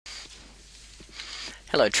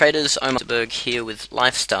Hello traders, Omar Berg here with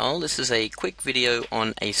Lifestyle. This is a quick video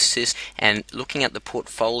on a CIST and looking at the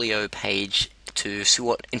portfolio page to see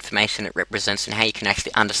what information it represents and how you can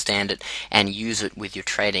actually understand it and use it with your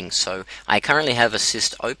trading. So I currently have a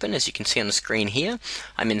CIST open, as you can see on the screen here.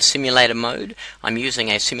 I'm in simulator mode. I'm using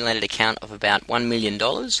a simulated account of about $1 million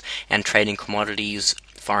and trading commodities,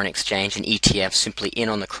 foreign exchange, and ETFs, simply in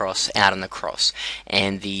on the cross, out on the cross.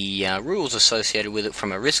 And the rules associated with it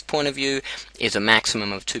from a risk point of view is a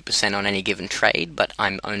maximum of 2% on any given trade, but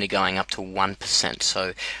I'm only going up to 1%.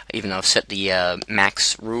 So even though I've set the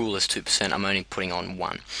max rule as 2%, I'm only putting on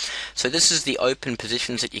 1. So this is the open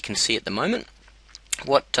positions that you can see at the moment.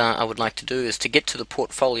 What I would like to do is to get to the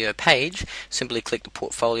portfolio page, simply click the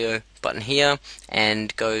portfolio button here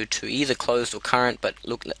and go to either closed or current, but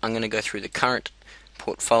look, I'm going to go through the current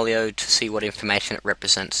portfolio to see what information it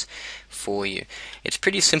represents for you. It's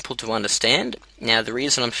pretty simple to understand. Now the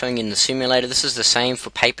reason I'm showing you in the simulator, this is the same for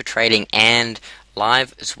paper trading and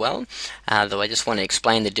live as well, though I just want to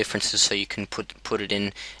explain the differences so you can put it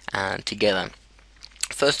in together.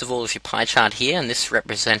 First of all is your pie chart here, and this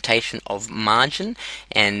representation of margin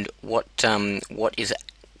and what is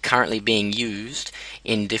currently being used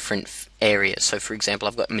in different areas. So for example,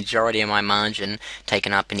 I've got majority of my margin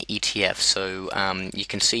taken up in ETF. So you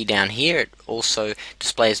can see down here it also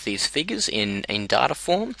displays these figures in data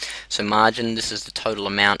form. So margin, this is the total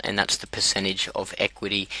amount, and that's the percentage of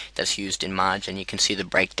equity that's used in margin. You can see the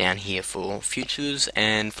breakdown here for futures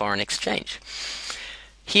and foreign exchange.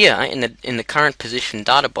 Here in the current position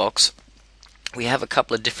data box, we have a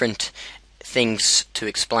couple of different things to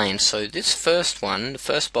explain. So this first one, the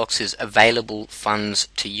first box, is available funds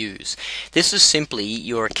to use. This is simply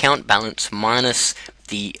your account balance minus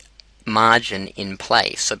the margin in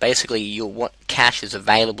play. So basically what cash is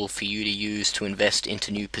available for you to use to invest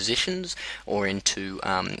into new positions or into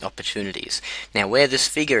opportunities. Now where this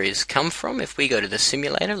figure is come from, if we go to the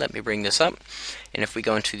simulator, let me bring this up, and if we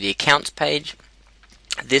go into the accounts page,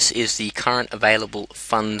 this is the current available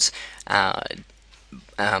funds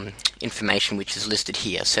information, which is listed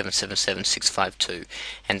here, 777652,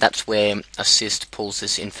 and that's where CIST pulls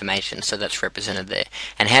this information, so that's represented there.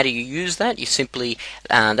 And how do you use that? You simply,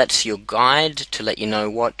 that's your guide to let you know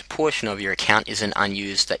what portion of your account is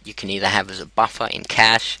unused that you can either have as a buffer in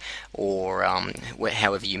cash or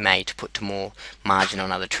however you may, to put to more margin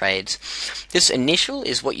on other trades. This initial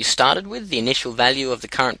is what you started with, the initial value of the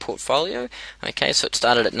current portfolio. Okay, so it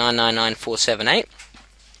started at 999478.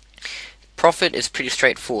 Profit is pretty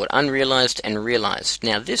straightforward, unrealized and realized.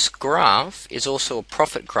 Now this graph is also a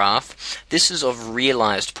profit graph. This is of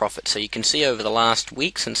realized profit. So you can see over the last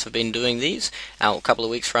week since I've been doing these, a couple of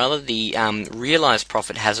weeks rather, the realized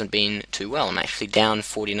profit hasn't been too well. I'm actually down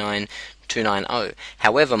 49,290.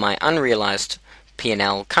 However, my unrealized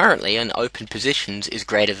P&L currently in open positions is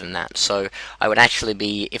greater than that. So I would actually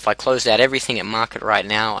be, if I closed out everything at market right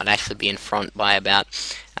now, I'd actually be in front by about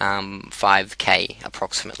 5k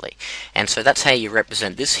approximately. And so that's how you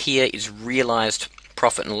represent. This here is realized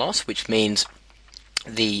profit and loss, which means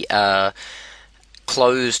the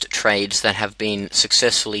closed trades that have been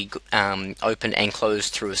successfully opened and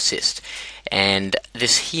closed through a CIST. And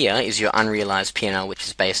this here is your unrealized P&L, which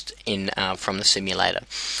is based in from the simulator.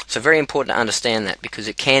 So very important to understand that, because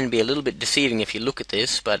it can be a little bit deceiving if you look at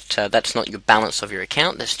this, but that's not your balance of your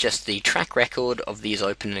account. That's just the track record of these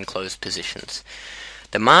open and closed positions.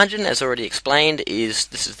 The margin, as already explained,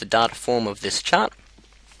 this is the data form of this chart.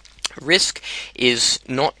 Risk is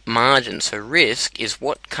not margin, so risk is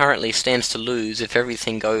what currently stands to lose if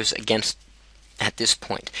everything goes against at this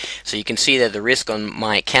point. So you can see that the risk on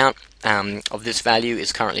my account of this value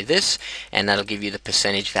is currently this, and that'll give you the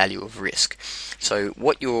percentage value of risk. So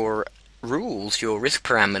what your rules, your risk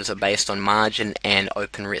parameters, are based on margin and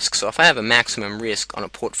open risk. So if I have a maximum risk on a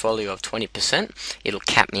portfolio of 20%, it'll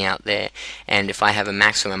cap me out there. And if I have a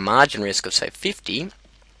maximum margin risk of say 50,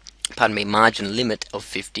 margin limit of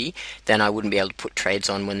 50, then I wouldn't be able to put trades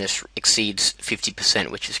on when this exceeds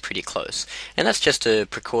 50%, which is pretty close. And that's just a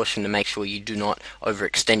precaution to make sure you do not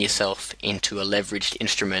overextend yourself into a leveraged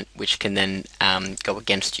instrument, which can then go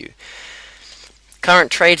against you.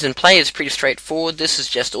 Current trades in play is pretty straightforward. This is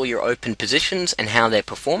just all your open positions and how they're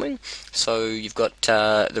performing. So you've got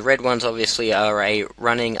the red ones obviously are a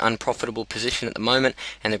running unprofitable position at the moment,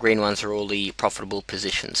 and the green ones are all the profitable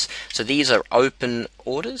positions. So these are open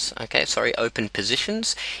orders, open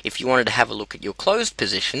positions. If you wanted to have a look at your closed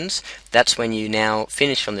positions, that's when you now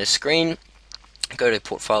finish on this screen, go to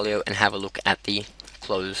portfolio and have a look at the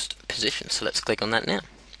closed position. So let's click on that now.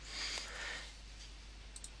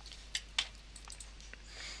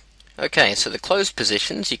 Okay, so the closed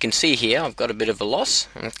positions, you can see here I've got a bit of a loss.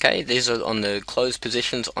 Okay, these are on the closed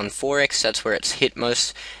positions on Forex, that's where it's hit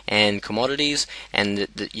most, and commodities, and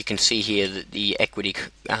you can see here that the equity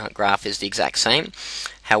graph is the exact same.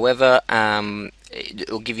 However, it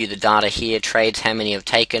will give you the data here, trades, how many have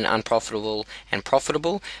taken, unprofitable and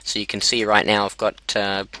profitable. So you can see right now I've got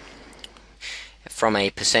from a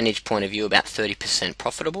percentage point of view about 30%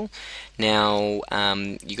 profitable. Now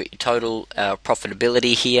you got your total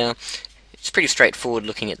profitability here. It's pretty straightforward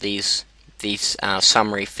looking at these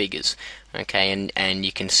summary figures, okay, and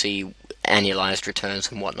you can see annualized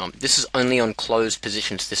returns and whatnot. This is only on closed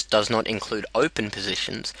positions. This does not include open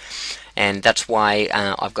positions, and that's why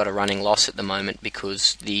I've got a running loss at the moment,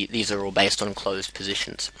 because these are all based on closed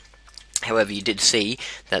positions. However, you did see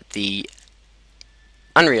that the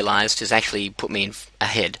unrealized has actually put me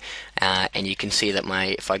ahead, and you can see that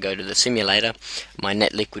if I go to the simulator, my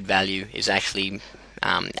net liquid value is actually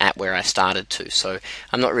at where I started to. So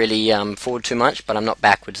I'm not really forward too much, but I'm not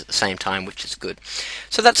backwards at the same time, which is good.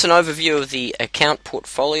 So that's an overview of the account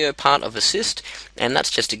portfolio part of Assist, and that's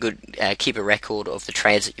just a good keep a record of the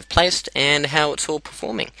trades that you've placed and how it's all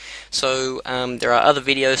performing. So there are other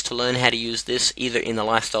videos to learn how to use this either in the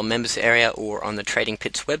Lifestyle Members area or on the Trading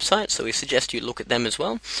Pits website, so we suggest you look at them as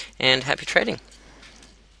well, and happy trading.